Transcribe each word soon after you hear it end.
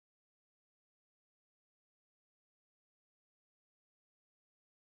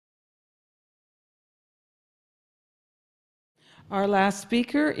Our last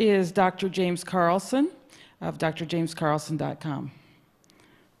speaker is Dr. James Carlson of drjamescarlson.com.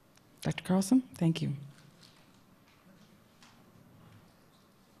 Dr. Carlson, thank you.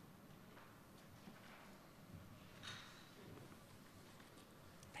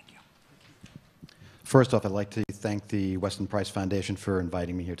 First off, I'd like to thank the Weston Price Foundation for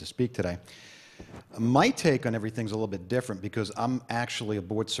inviting me here to speak today. My take on everything's a little bit different because I'm actually a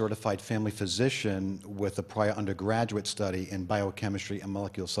board-certified family physician with a prior undergraduate study in biochemistry and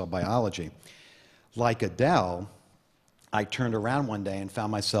molecular cell biology. Like Adele, I turned around one day and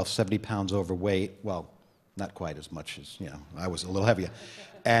found myself 70 pounds overweight. Well, not quite as much as, I was a little heavier.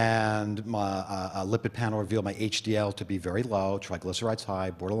 And my lipid panel revealed my HDL to be very low, triglycerides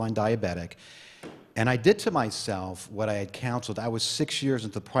high, borderline diabetic. And I did to myself what I had counseled. I was 6 years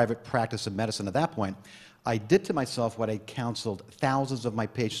into the private practice of medicine at that point. I did to myself what I counseled thousands of my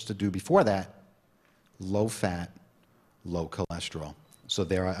patients to do before that: low fat, low cholesterol. So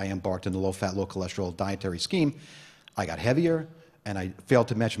there I embarked on the low fat, low cholesterol dietary scheme. I got heavier, and I failed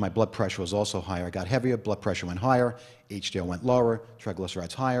to mention my blood pressure was also higher. I got heavier, blood pressure went higher, HDL went lower,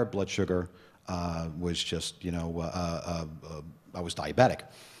 triglycerides higher, blood sugar was just, I was diabetic.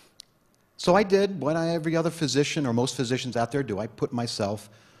 So I did what every other physician or most physicians out there do. I put myself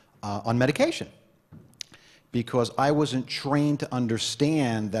on medication because I wasn't trained to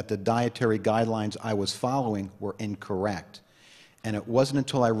understand that the dietary guidelines I was following were incorrect. And it wasn't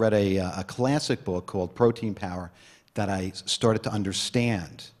until I read a classic book called Protein Power that I started to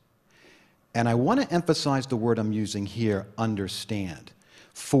understand. And I want to emphasize the word I'm using here, understand.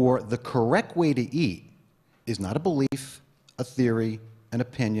 For the correct way to eat is not a belief, a theory, an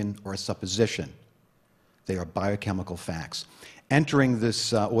opinion, or a supposition. They are biochemical facts. Entering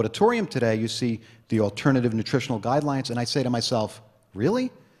this auditorium today, you see the alternative nutritional guidelines, and I say to myself, really?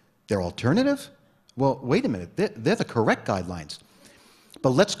 They're alternative? Well, wait a minute, they're the correct guidelines. But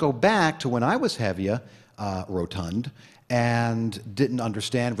let's go back to when I was heavier, rotund, and didn't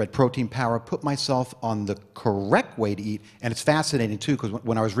understand, read Protein Power, put myself on the correct way to eat, and it's fascinating too, because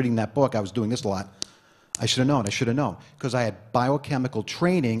when I was reading that book, I was doing this a lot. I should have known. Because I had biochemical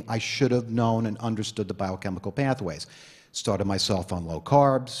training, I should have known and understood the biochemical pathways. Started myself on low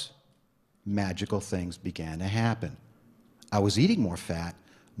carbs, magical things began to happen. I was eating more fat,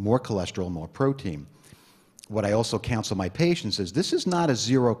 more cholesterol, more protein. What I also counsel my patients is this is not a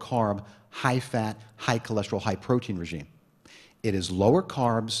zero carb, high fat, high cholesterol, high protein regime. It is lower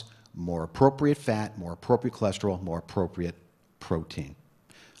carbs, more appropriate fat, more appropriate cholesterol, more appropriate protein.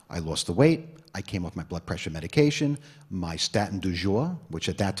 I lost the weight. I came off my blood pressure medication, my statin du jour, which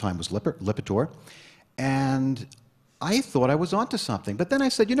at that time was Lipitor, and I thought I was onto something. But then I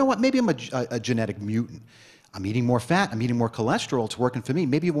said, you know what, maybe I'm a genetic mutant. I'm eating more fat, I'm eating more cholesterol, it's working for me.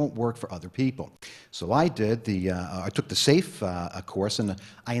 Maybe it won't work for other people. So I did I took the SAFE course, and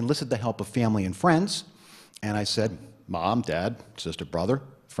I enlisted the help of family and friends, and I said, Mom, Dad, sister, brother,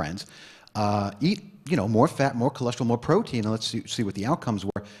 friends, eat more fat, more cholesterol, more protein, and let's see what the outcomes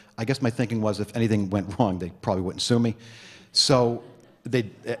were. I guess my thinking was if anything went wrong, they probably wouldn't sue me. So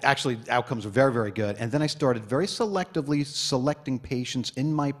actually, outcomes were very, very good. And then I started very selectively selecting patients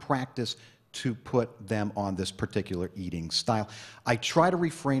in my practice to put them on this particular eating style. I try to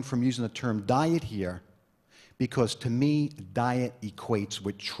refrain from using the term diet here because to me, diet equates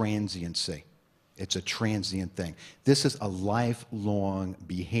with transiency. It's a transient thing. This is a lifelong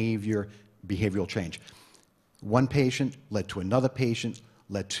behavioral change. One patient led to another patient,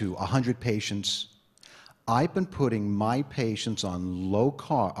 led to 100 patients. I've been putting my patients on low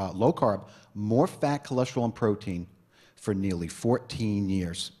carb, more fat, cholesterol, and protein for nearly 14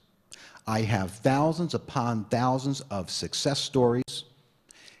 years. I have thousands upon thousands of success stories,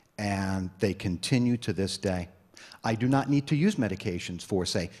 and they continue to this day. I do not need to use medications for,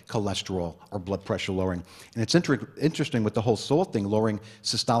 say, cholesterol or blood pressure lowering. And it's interesting with the whole salt thing, lowering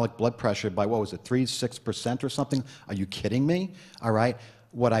systolic blood pressure by, 3-6% or something? Are you kidding me? All right.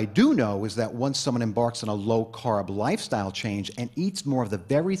 What I do know is that once someone embarks on a low-carb lifestyle change and eats more of the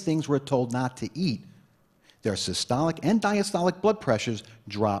very things we're told not to eat, their systolic and diastolic blood pressures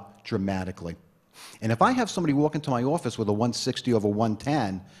drop dramatically. And if I have somebody walk into my office with a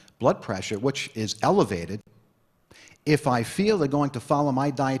 160/110 blood pressure, which is elevated, if I feel they're going to follow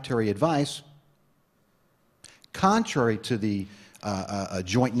my dietary advice, contrary to the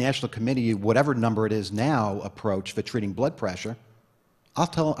Joint National Committee, whatever number it is now, approach for treating blood pressure, I'll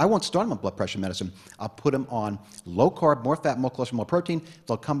tell them I won't start them on blood pressure medicine. I'll put them on low carb, more fat, more cholesterol, more protein.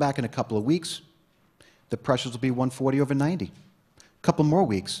 They'll come back in a couple of weeks. The pressures will be 140/90. A couple more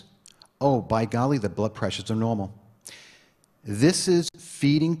weeks. Oh, by golly, the blood pressures are normal. This is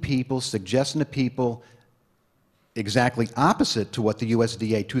feeding people, suggesting to people exactly opposite to what the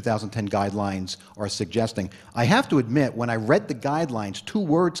USDA 2010 guidelines are suggesting. I have to admit, when I read the guidelines, two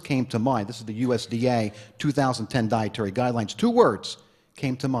words came to mind. This is the USDA 2010 Dietary Guidelines. Two words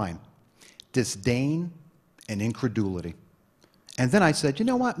came to mind: disdain and incredulity. And then I said, you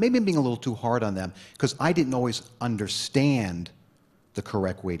know what, maybe I'm being a little too hard on them because I didn't always understand the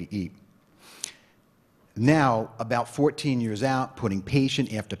correct way to eat. Now, about 14 years out, putting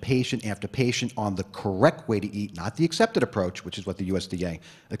patient after patient after patient on the correct way to eat, not the accepted approach, which is what the USDA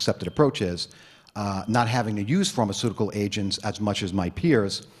accepted approach is, not having to use pharmaceutical agents as much as my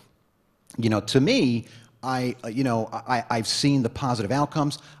peers, to me, I've seen the positive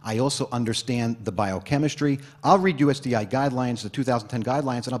outcomes. I also understand the biochemistry. I'll read USDA guidelines, the 2010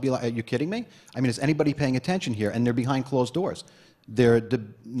 guidelines, and I'll be like, are you kidding me? I mean, is anybody paying attention here? And they're behind closed doors. They're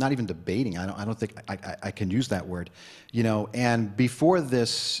not even debating. I don't think I can use that word. And before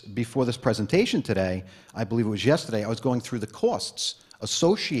this presentation today, I believe it was yesterday, I was going through the costs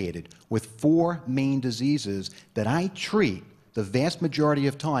associated with 4 main diseases that I treat the vast majority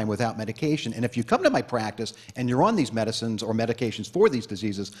of time without medication. And if you come to my practice and you're on these medicines or medications for these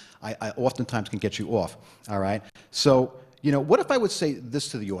diseases, I oftentimes can get you off, all right? So, what if I would say this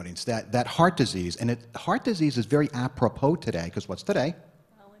to the audience, that heart disease, and heart disease is very apropos today, because what's today?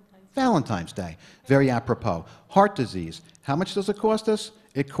 Valentine's Day. Very apropos. Heart disease, how much does it cost us?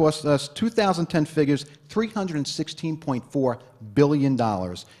 It costs us, 2010 figures, $316.4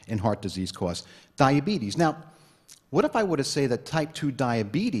 billion in heart disease costs. Diabetes. Now, what if I were to say that type 2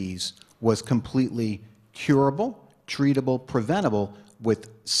 diabetes was completely curable, treatable, preventable with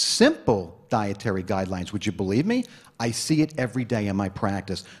simple dietary guidelines? Would you believe me? I see it every day in my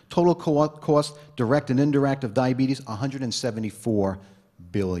practice. Total cost, direct and indirect, of diabetes, $174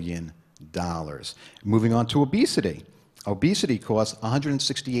 billion. Moving on to obesity. Obesity costs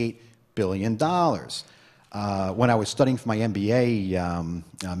 $168 billion. When I was studying for my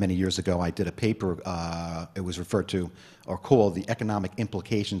MBA many years ago, I did a paper, it was referred to or called The Economic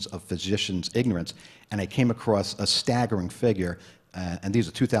Implications of Physicians' Ignorance, and I came across a staggering figure, and these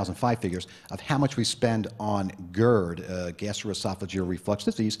are 2005 figures, of how much we spend on GERD, gastroesophageal reflux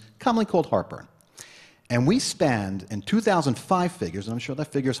disease, commonly called heartburn. And we spend, in 2005 figures, and I'm sure that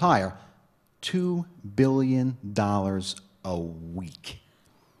figure's higher, $2 billion a week.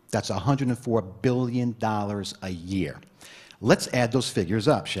 That's $104 billion a year. Let's add those figures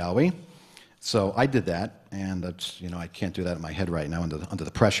up, shall we? So I did that, and that's, I can't do that in my head right now under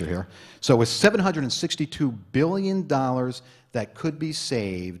the pressure here. So it's $762 billion that could be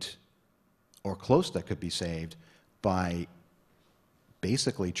saved, or close that could be saved, by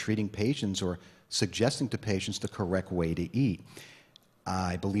basically treating patients or suggesting to patients the correct way to eat.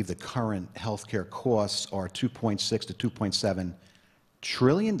 I believe the current healthcare costs are $2.6 to $2.7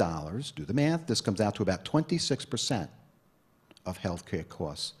 trillion. Do the math. This comes out to about 26% of healthcare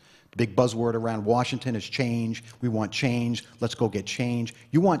costs. The big buzzword around Washington is change. We want change. Let's go get change.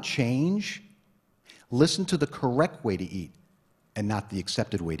 You want change? Listen to the correct way to eat and not the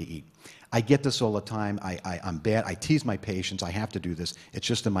accepted way to eat. I get this all the time. I'm bad. I tease my patients. I have to do this. It's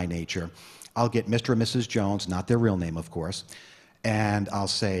just in my nature. I'll get Mr. and Mrs. Jones, not their real name, of course, and I'll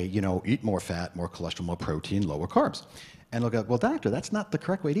say, eat more fat, more cholesterol, more protein, lower carbs. And they'll go, well, doctor, that's not the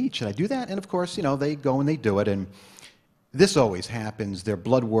correct way to eat. Should I do that? And of course, they go and they do it. And this always happens. Their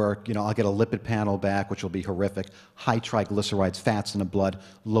blood work, I'll get a lipid panel back, which will be horrific. High triglycerides, fats in the blood,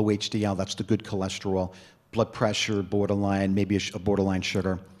 low HDL, that's the good cholesterol. Blood pressure, borderline, maybe a borderline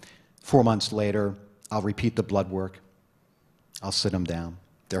sugar. 4 months later, I'll repeat the blood work. I'll sit them down.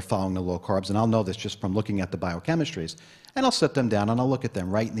 They're following the low carbs. And I'll know this just from looking at the biochemistries. And I'll sit them down and I'll look at them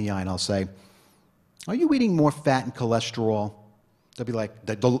right in the eye and I'll say, are you eating more fat and cholesterol? They'll be like,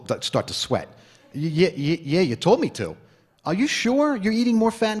 they'll start to sweat. Yeah, you told me to. Are you sure you're eating more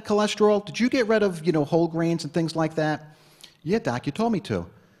fat and cholesterol? Did you get rid of, whole grains and things like that? Yeah, doc, you told me to.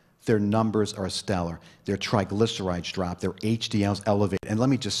 Their numbers are stellar. Their triglycerides drop. Their HDLs elevate. And let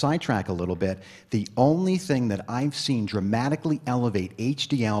me just sidetrack a little bit. The only thing that I've seen dramatically elevate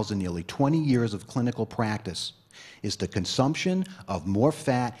HDLs in nearly 20 years of clinical practice is the consumption of more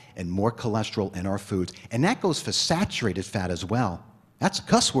fat and more cholesterol in our foods. And that goes for saturated fat as well. That's a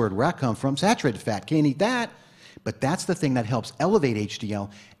cuss word where I come from, saturated fat. Can't eat that. But that's the thing that helps elevate HDL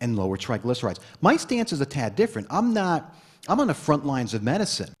and lower triglycerides. My stance is a tad different. I'm on the front lines of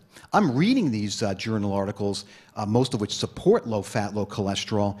medicine. I'm reading these journal articles, most of which support low fat, low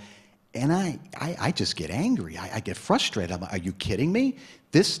cholesterol, and I just get angry. I get frustrated. I'm like, are you kidding me?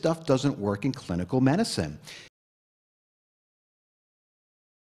 This stuff doesn't work in clinical medicine.